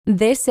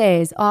This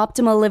is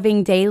Optimal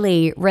Living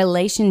Daily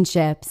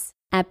Relationships,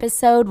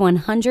 episode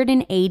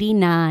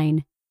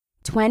 189.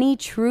 20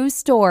 true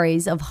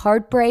stories of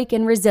heartbreak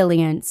and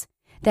resilience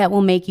that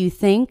will make you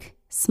think,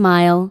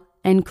 smile,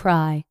 and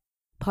cry.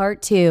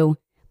 Part 2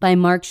 by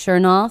Marc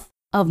Chernoff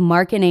of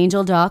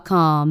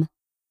marcandangel.com.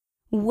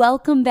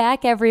 Welcome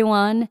back,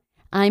 everyone.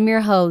 I'm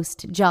your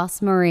host,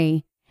 Joss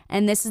Marie,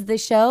 and this is the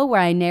show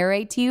where I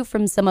narrate to you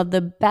from some of the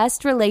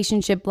best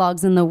relationship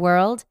blogs in the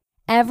world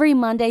every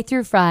Monday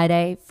through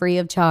Friday, free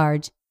of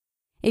charge.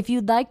 If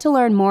you'd like to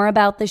learn more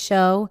about the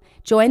show,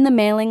 join the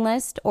mailing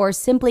list, or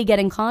simply get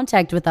in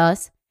contact with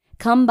us,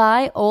 come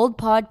by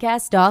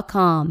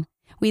oldpodcast.com.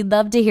 We'd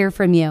love to hear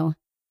from you.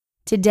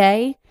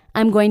 Today,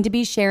 I'm going to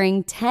be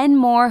sharing 10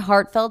 more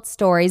heartfelt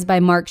stories by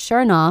Marc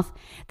Chernoff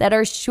that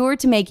are sure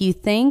to make you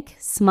think,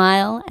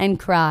 smile, and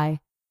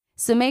cry.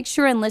 So make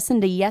sure and listen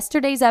to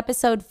yesterday's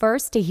episode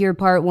first to hear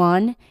part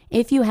 1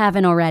 if you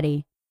haven't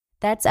already.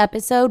 That's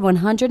episode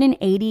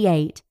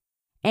 188.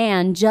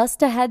 And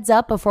just a heads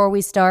up before we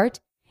start,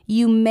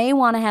 you may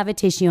want to have a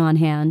tissue on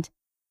hand.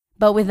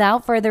 But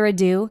without further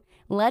ado,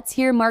 let's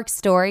hear Marc's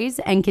stories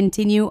and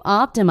continue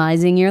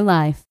optimizing your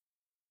life.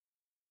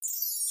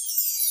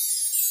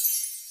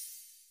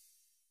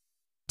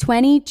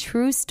 20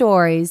 true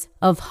stories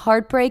of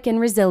heartbreak and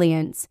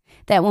resilience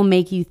that will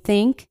make you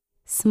think,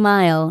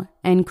 smile,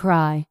 and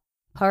cry.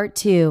 Part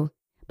 2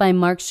 by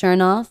Marc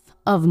Chernoff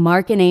of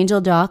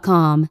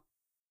marcandangel.com.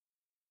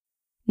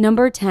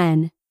 Number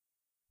 10.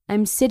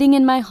 I'm sitting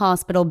in my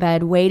hospital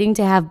bed waiting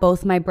to have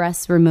both my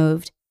breasts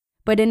removed,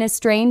 but in a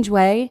strange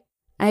way,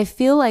 I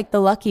feel like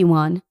the lucky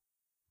one.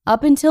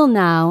 Up until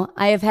now,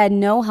 I have had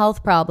no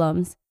health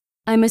problems.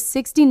 I'm a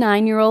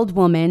 69-year-old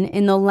woman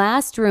in the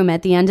last room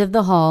at the end of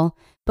the hall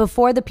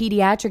before the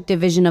pediatric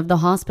division of the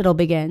hospital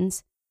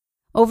begins.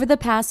 Over the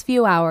past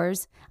few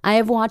hours, I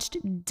have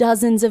watched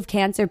dozens of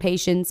cancer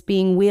patients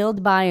being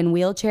wheeled by in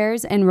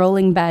wheelchairs and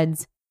rolling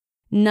beds.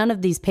 None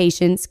of these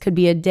patients could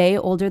be a day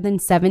older than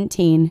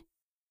 17.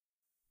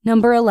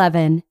 Number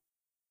 11.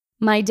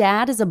 My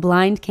dad is a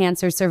blind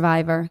cancer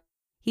survivor.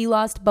 He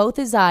lost both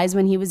his eyes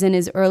when he was in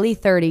his early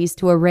 30s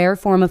to a rare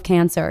form of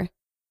cancer.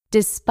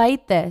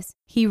 Despite this,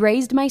 he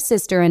raised my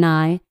sister and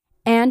I,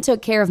 and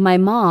took care of my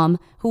mom,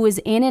 who was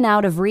in and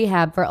out of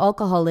rehab for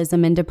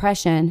alcoholism and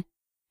depression.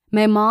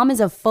 My mom is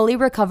a fully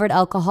recovered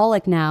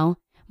alcoholic now.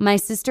 My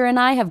sister and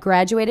I have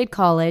graduated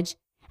college,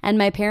 and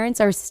my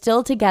parents are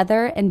still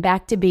together and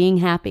back to being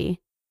happy.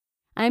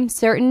 I'm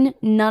certain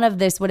none of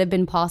this would have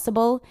been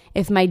possible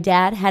if my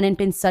dad hadn't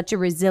been such a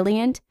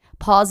resilient,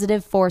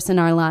 positive force in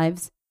our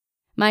lives.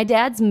 My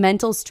dad's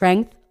mental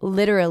strength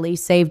literally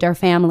saved our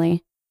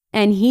family,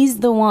 and he's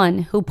the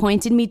one who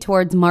pointed me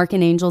towards Marc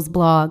and Angel's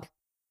blog.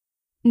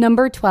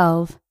 Number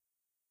 12.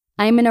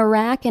 I'm an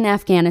Iraq and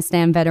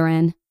Afghanistan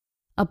veteran.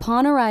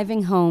 Upon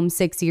arriving home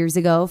 6 years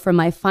ago from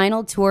my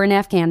final tour in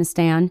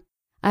Afghanistan,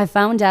 I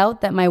found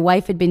out that my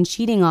wife had been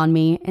cheating on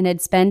me and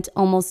had spent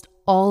almost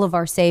all of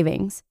our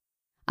savings.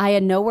 I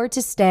had nowhere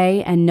to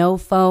stay and no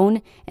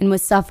phone and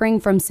was suffering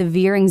from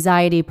severe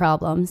anxiety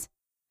problems.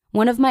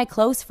 One of my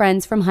close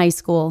friends from high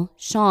school,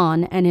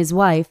 Sean, and his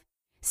wife,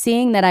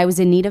 seeing that I was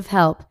in need of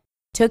help,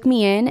 took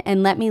me in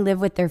and let me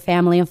live with their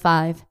family of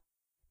 5.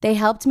 They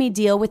helped me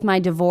deal with my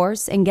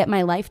divorce and get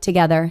my life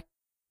together.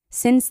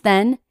 Since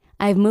then,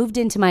 I've moved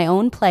into my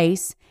own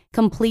place,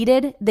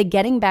 completed the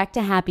Getting Back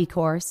to Happy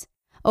course,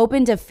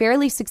 opened a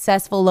fairly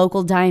successful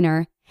local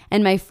diner,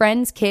 and my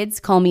friends' kids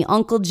call me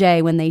Uncle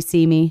Jay when they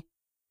see me.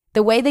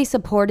 The way they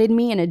supported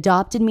me and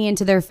adopted me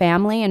into their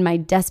family in my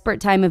desperate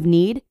time of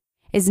need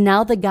is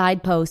now the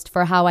guidepost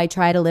for how I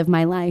try to live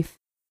my life.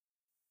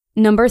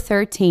 Number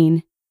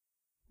 13.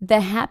 The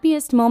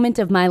happiest moment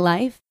of my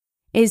life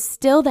is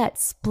still that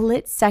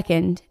split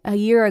second a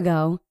year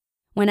ago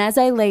when, as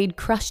I laid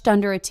crushed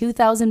under a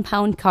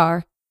 2,000-pound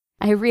car,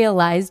 I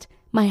realized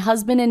my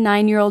husband and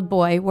 9-year-old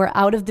boy were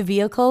out of the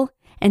vehicle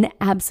and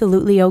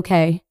absolutely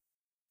okay.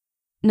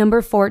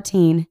 Number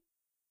 14.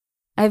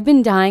 I've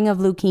been dying of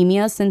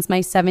leukemia since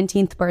my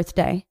 17th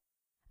birthday.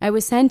 I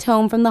was sent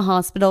home from the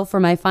hospital for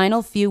my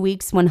final few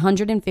weeks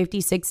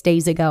 156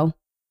 days ago.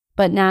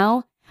 But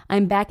now,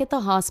 I'm back at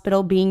the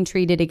hospital being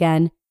treated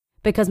again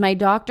because my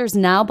doctors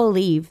now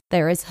believe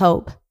there is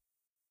hope.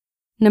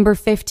 Number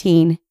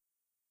 15.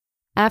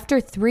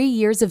 After 3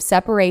 years of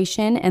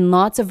separation and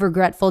lots of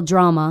regretful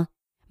drama,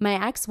 my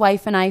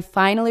ex-wife and I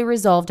finally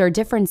resolved our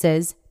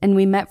differences, and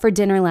we met for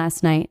dinner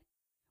last night.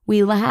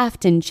 We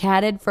laughed and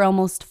chatted for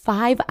almost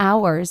 5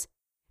 hours.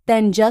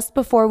 Then, just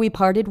before we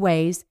parted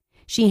ways,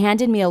 she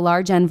handed me a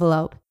large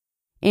envelope.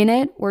 In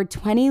it were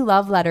 20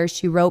 love letters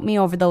she wrote me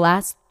over the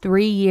last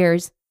 3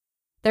 years.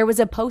 There was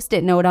a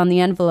Post-it note on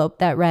the envelope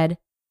that read,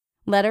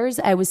 "Letters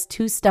I was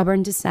too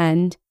stubborn to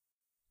send."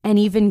 And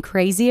even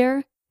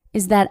crazier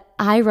is that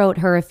I wrote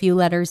her a few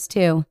letters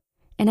too,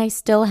 and I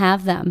still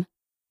have them.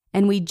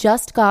 And we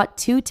just got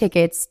 2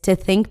 tickets to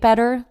Think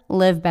Better,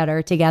 Live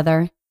Better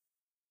together.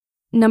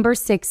 Number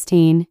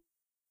 16.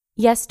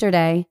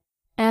 Yesterday,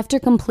 after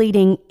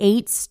completing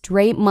 8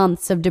 straight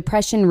months of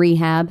depression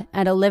rehab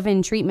at a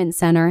live-in treatment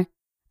center,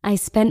 I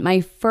spent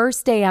my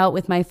first day out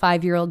with my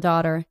 5-year-old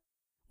daughter.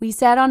 We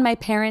sat on my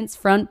parents'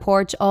 front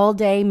porch all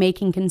day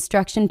making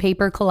construction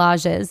paper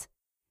collages.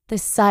 The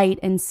sight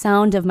and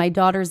sound of my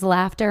daughter's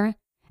laughter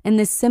and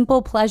the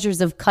simple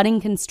pleasures of cutting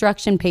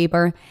construction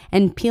paper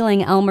and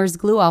peeling Elmer's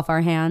glue off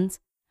our hands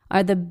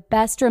are the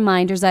best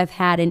reminders I've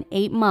had in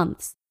 8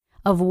 months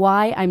of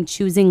why I'm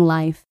choosing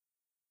life.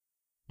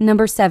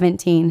 Number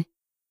 17.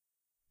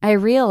 I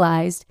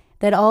realized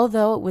that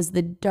although it was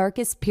the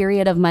darkest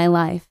period of my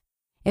life,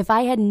 if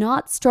I had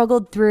not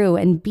struggled through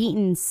and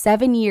beaten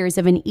 7 years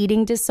of an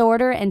eating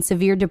disorder and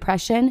severe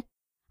depression,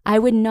 I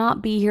would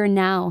not be here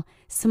now,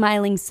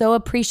 smiling so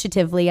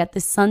appreciatively at the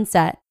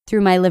sunset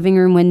through my living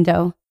room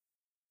window.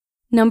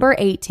 Number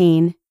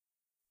 18.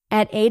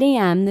 At 8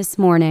 a.m. this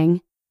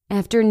morning,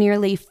 after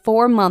nearly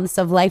 4 months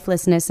of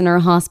lifelessness in her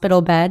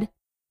hospital bed,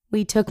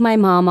 we took my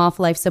mom off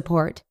life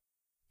support,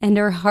 and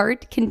her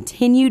heart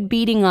continued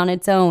beating on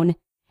its own,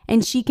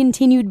 and she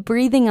continued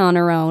breathing on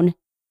her own.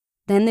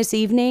 Then this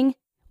evening,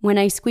 when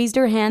I squeezed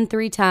her hand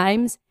 3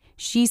 times,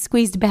 she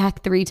squeezed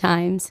back 3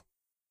 times.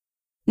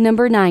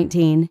 Number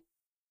 19.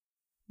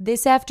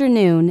 This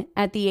afternoon,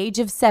 at the age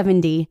of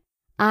 70,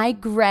 I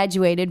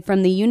graduated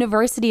from the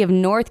University of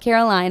North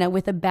Carolina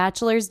with a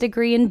bachelor's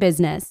degree in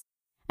business.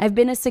 I've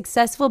been a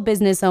successful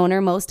business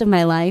owner most of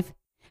my life,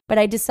 but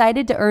I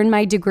decided to earn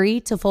my degree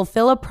to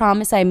fulfill a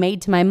promise I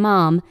made to my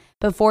mom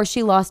before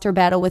she lost her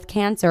battle with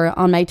cancer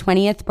on my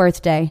 20th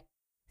birthday,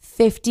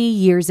 50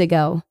 years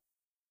ago.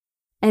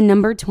 And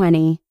number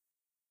 20.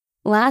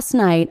 Last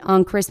night,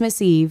 on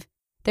Christmas Eve,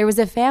 there was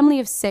a family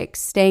of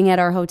 6 staying at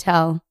our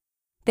hotel.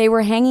 They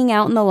were hanging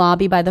out in the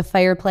lobby by the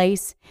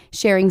fireplace,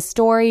 sharing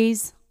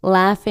stories,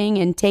 laughing,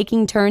 and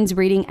taking turns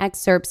reading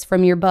excerpts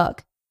from your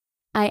book.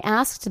 I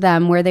asked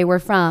them where they were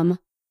from.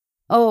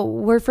 "Oh,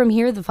 we're from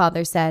here," the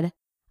father said.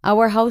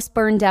 "Our house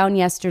burned down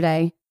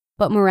yesterday,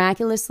 but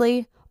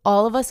miraculously,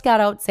 all of us got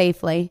out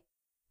safely.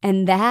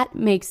 And that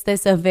makes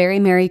this a very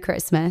Merry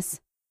Christmas."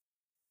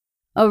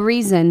 A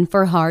reason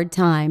for hard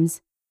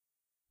times.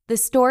 The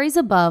stories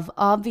above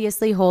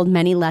obviously hold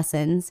many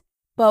lessons,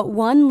 but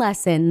one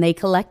lesson they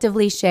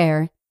collectively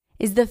share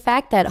is the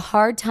fact that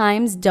hard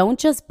times don't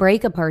just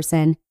break a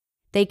person,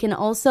 they can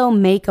also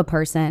make a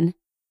person.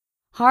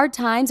 Hard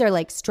times are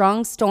like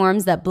strong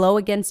storms that blow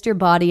against your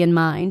body and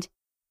mind.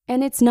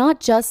 And it's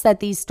not just that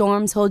these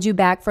storms hold you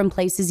back from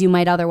places you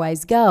might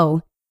otherwise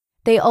go.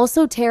 They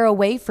also tear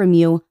away from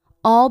you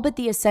all but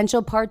the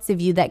essential parts of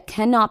you that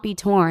cannot be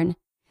torn,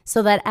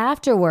 so that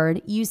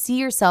afterward you see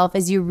yourself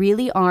as you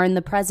really are in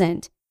the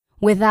present,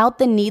 without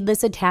the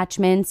needless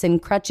attachments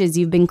and crutches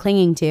you've been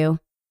clinging to.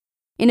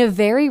 In a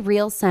very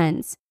real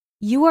sense,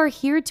 you are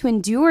here to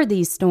endure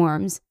these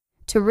storms,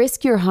 to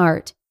risk your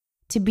heart,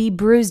 to be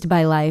bruised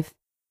by life.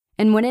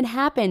 And when it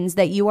happens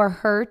that you are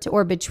hurt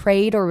or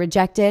betrayed or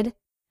rejected,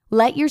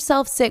 let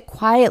yourself sit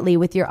quietly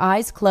with your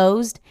eyes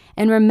closed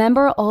and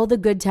remember all the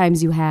good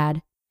times you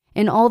had,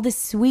 and all the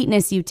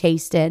sweetness you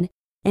tasted,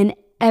 and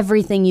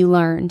everything you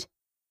learned.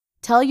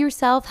 Tell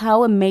yourself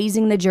how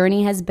amazing the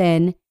journey has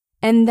been,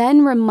 and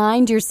then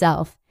remind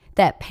yourself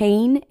that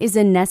pain is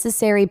a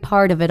necessary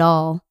part of it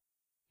all.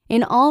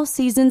 In all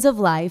seasons of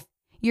life,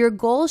 your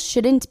goal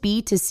shouldn't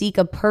be to seek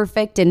a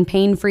perfect and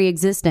pain-free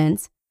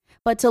existence,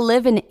 but to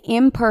live an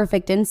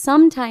imperfect and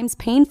sometimes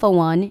painful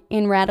one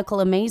in radical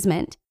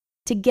amazement.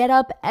 To get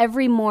up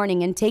every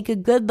morning and take a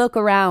good look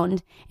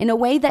around in a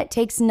way that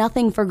takes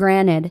nothing for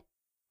granted.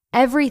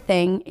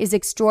 Everything is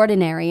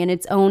extraordinary in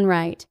its own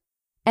right.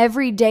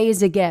 Every day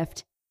is a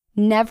gift.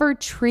 Never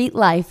treat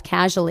life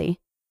casually.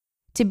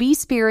 To be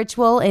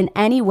spiritual in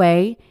any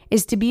way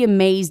is to be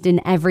amazed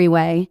in every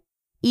way,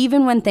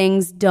 even when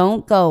things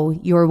don't go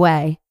your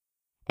way.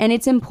 And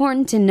it's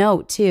important to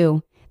note,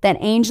 too, that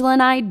Angel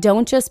and I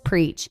don't just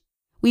preach.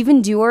 We've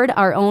endured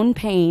our own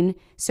pain,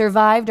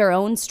 survived our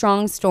own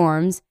strong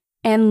storms,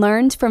 and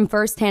learned from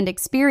firsthand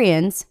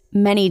experience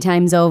many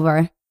times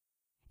over.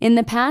 In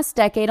the past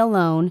decade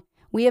alone,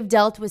 we have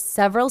dealt with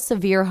several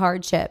severe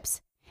hardships,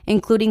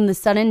 including the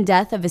sudden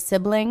death of a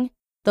sibling,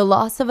 the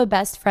loss of a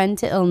best friend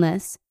to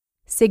illness,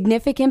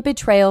 significant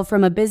betrayal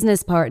from a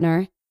business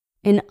partner,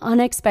 an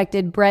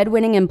unexpected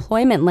breadwinning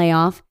employment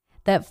layoff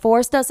that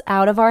forced us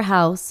out of our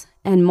house,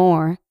 and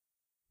more.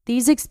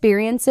 These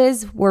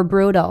experiences were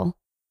brutal.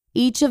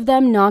 Each of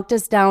them knocked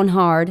us down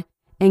hard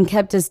and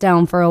kept us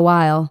down for a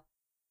while.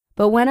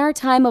 But when our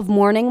time of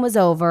mourning was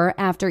over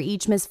after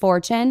each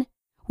misfortune,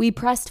 we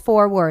pressed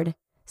forward,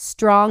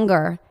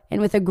 stronger and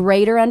with a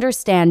greater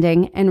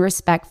understanding and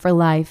respect for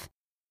life.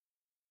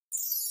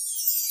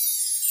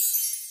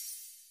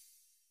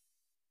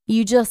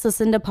 You just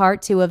listened to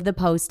part 2 of the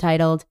post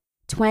titled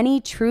 20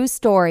 True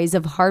Stories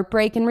of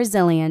Heartbreak and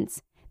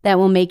Resilience That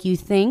Will Make You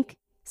Think,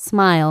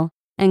 Smile,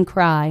 and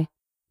Cry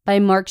by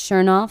Marc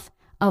Chernoff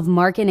of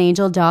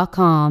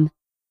marcandangel.com.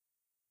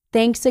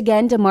 Thanks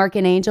again to Marc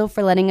and Angel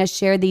for letting us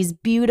share these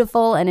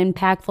beautiful and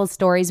impactful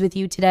stories with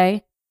you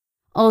today.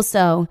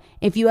 Also,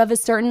 if you have a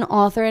certain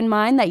author in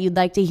mind that you'd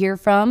like to hear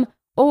from,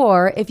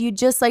 or if you'd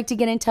just like to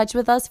get in touch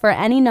with us for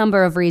any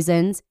number of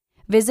reasons,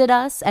 visit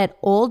us at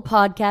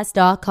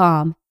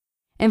oldpodcast.com.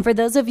 And for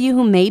those of you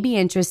who may be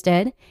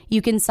interested,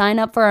 you can sign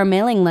up for our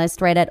mailing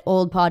list right at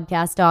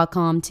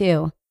oldpodcast.com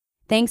too.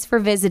 Thanks for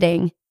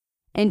visiting.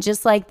 And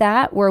just like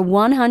that, we're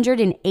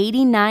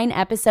 189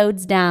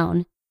 episodes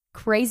down.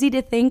 Crazy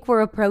to think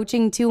we're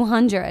approaching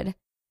 200.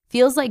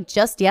 Feels like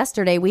just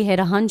yesterday we hit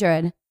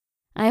 100.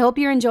 I hope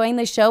you're enjoying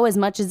the show as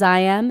much as I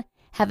am.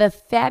 Have a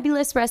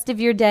fabulous rest of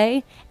your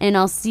day, and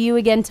I'll see you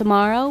again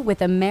tomorrow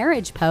with a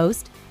marriage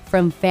post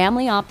from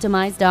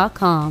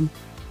FamilyOptimize.com,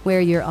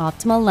 where your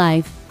optimal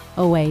life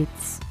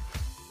awaits.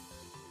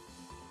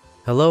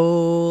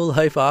 Hello,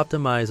 Life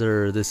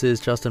Optimizer. This is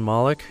Justin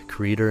Malik,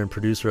 creator and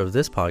producer of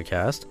this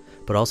podcast,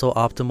 but also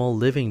Optimal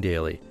Living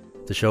Daily,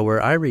 the show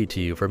where I read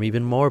to you from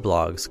even more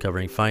blogs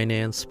covering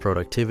finance,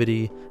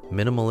 productivity,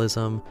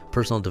 minimalism,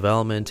 personal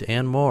development,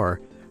 and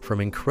more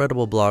from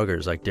incredible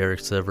bloggers like Derek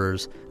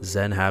Sivers,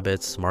 Zen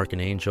Habits, Marc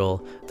and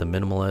Angel, The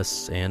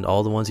Minimalists, and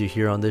all the ones you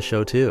hear on this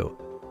show too.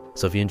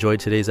 So if you enjoyed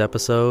today's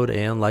episode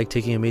and like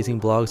taking amazing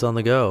blogs on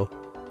the go,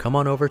 come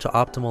on over to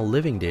Optimal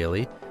Living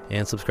Daily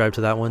and subscribe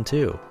to that one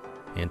too.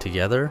 And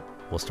together,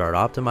 we'll start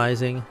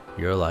optimizing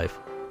your life.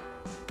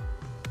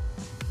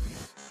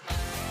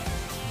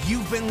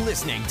 You've been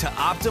listening to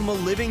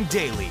Optimal Living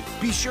Daily.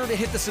 Be sure to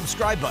hit the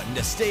subscribe button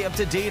to stay up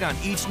to date on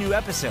each new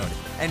episode,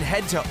 and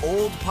head to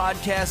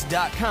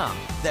oldpodcast.com.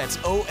 That's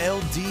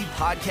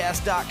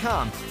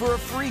OLDpodcast.com for a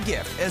free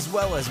gift, as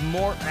well as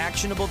more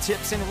actionable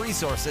tips and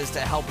resources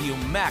to help you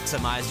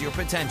maximize your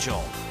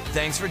potential.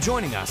 Thanks for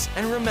joining us,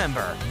 and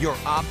remember, your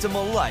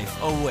optimal life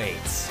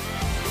awaits.